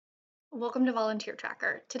welcome to Volunteer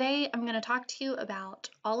Tracker. Today I'm going to talk to you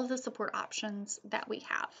about all of the support options that we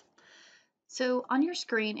have. So on your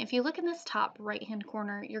screen, if you look in this top right hand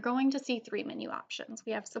corner, you're going to see three menu options.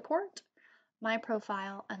 We have Support, My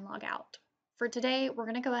Profile, and Log Out. For today, we're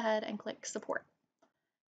going to go ahead and click Support.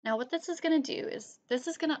 Now what this is going to do is this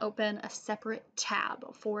is going to open a separate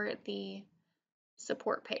tab for the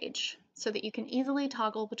support page so that you can easily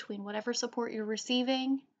toggle between whatever support you're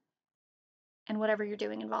receiving and whatever you're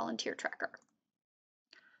doing in Volunteer Tracker.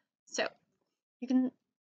 So you can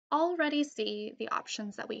already see the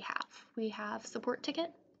options that we have. We have support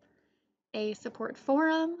ticket, a support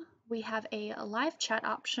forum, we have a live chat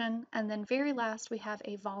option, and then very last we have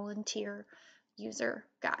a volunteer user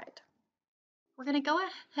guide. We're going to go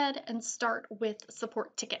ahead and start with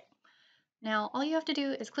support ticket. Now all you have to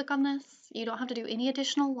do is click on this. You don't have to do any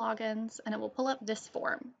additional logins and it will pull up this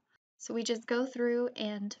form. So we just go through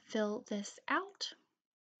and fill this out.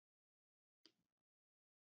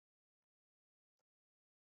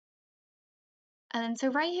 And so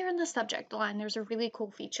right here in the subject line, there's a really cool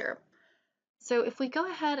feature. So if we go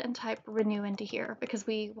ahead and type renew into here, because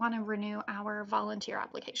we want to renew our volunteer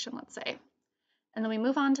application, let's say, and then we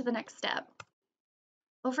move on to the next step.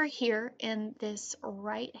 Over here in this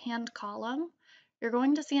right-hand column, you're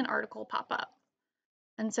going to see an article pop up.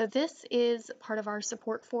 And so this is part of our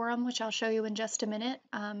support forum, which I'll show you in just a minute.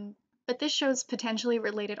 But this shows potentially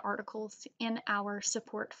related articles in our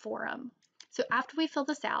support forum. So after we fill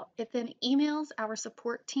this out, it then emails our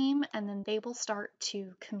support team and then they will start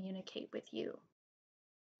to communicate with you.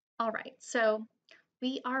 All right, so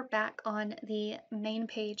we are back on the main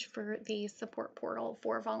page for the support portal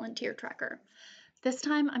for Volunteer Tracker. This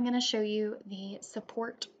time I'm going to show you the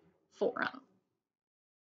support forum.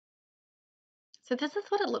 So this is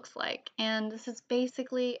what it looks like, and this is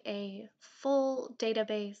basically a full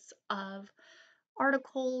database of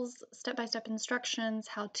articles, step-by-step instructions,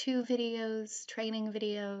 how-to videos, training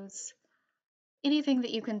videos, anything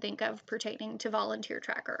that you can think of pertaining to Volunteer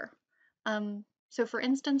Tracker. So for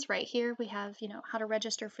instance, right here we have, how to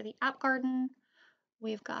register for the App Garden.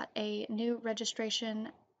 We've got a new registration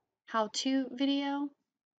how-to video.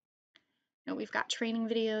 We've got training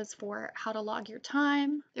videos for how to log your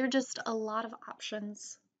time. There are just a lot of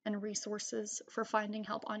options and resources for finding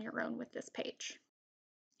help on your own with this page.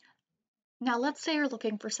 Now let's say you're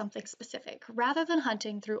looking for something specific. Rather than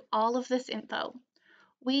hunting through all of this info,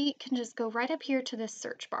 we can just go right up here to this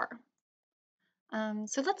search bar.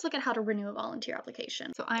 So let's look at how to renew a volunteer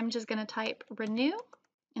application. So I'm just going to type renew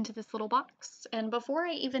into this little box, and before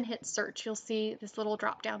I even hit search, you'll see this little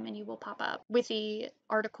drop down menu will pop up with the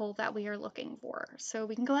article that we are looking for. So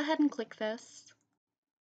we can go ahead and click this,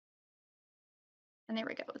 and there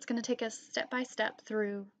we go. It's going to take us step by step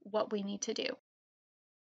through what we need to do.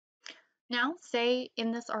 Now, say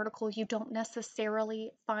in this article you don't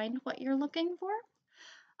necessarily find what you're looking for.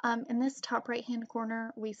 In this top right hand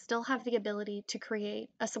corner, we still have the ability to create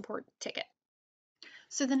a support ticket.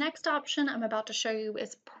 So the next option I'm about to show you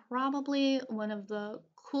is probably one of the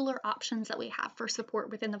cooler options that we have for support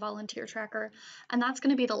within the Volunteer Tracker, and that's going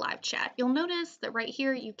to be the live chat. You'll notice that right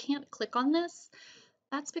here you can't click on this.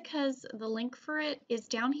 That's because the link for it is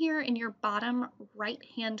down here in your bottom right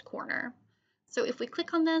hand corner. So if we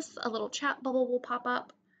click on this, a little chat bubble will pop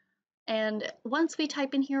up, and once we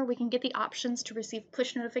type in here, we can get the options to receive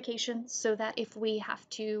push notifications so that if we have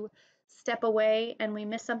to step away and we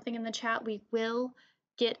miss something in the chat, we will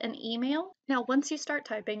get an email. Now, once you start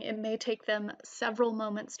typing, it may take them several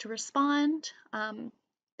moments to respond.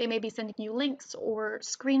 They may be sending you links or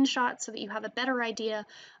screenshots so that you have a better idea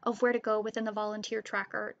of where to go within the Volunteer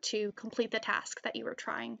Tracker to complete the task that you are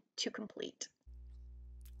trying to complete.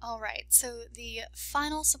 Alright, so the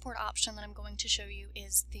final support option that I'm going to show you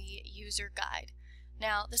is the user guide.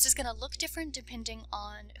 Now, this is going to look different depending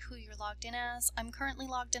on who you're logged in as. I'm currently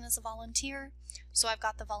logged in as a volunteer, so I've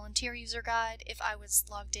got the volunteer user guide. If I was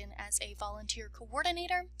logged in as a volunteer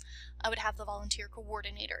coordinator, I would have the volunteer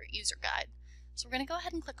coordinator user guide. So we're going to go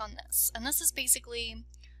ahead and click on this. And this is basically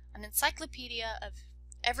an encyclopedia of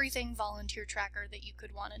everything Volunteer Tracker that you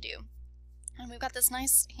could want to do. And we've got this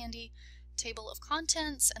nice handy table of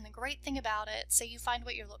contents, and the great thing about it, say you find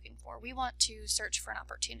what you're looking for. We want to search for an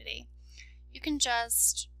opportunity. You can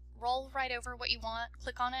just roll right over what you want,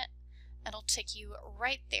 click on it, and it'll take you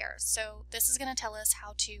right there. So this is going to tell us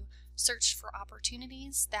how to search for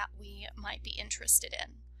opportunities that we might be interested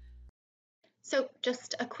in. So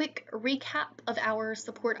just a quick recap of our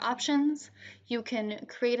support options. You can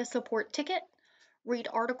create a support ticket, read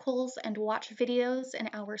articles and watch videos in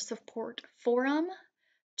our support forum,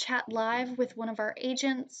 chat live with one of our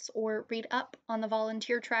agents, or read up on the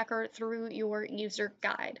Volunteer Tracker through your user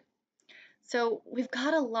guide. So we've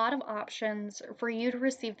got a lot of options for you to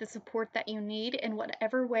receive the support that you need in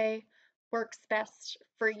whatever way works best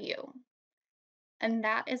for you. And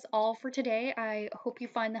that is all for today. I hope you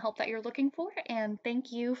find the help that you're looking for, and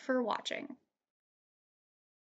thank you for watching.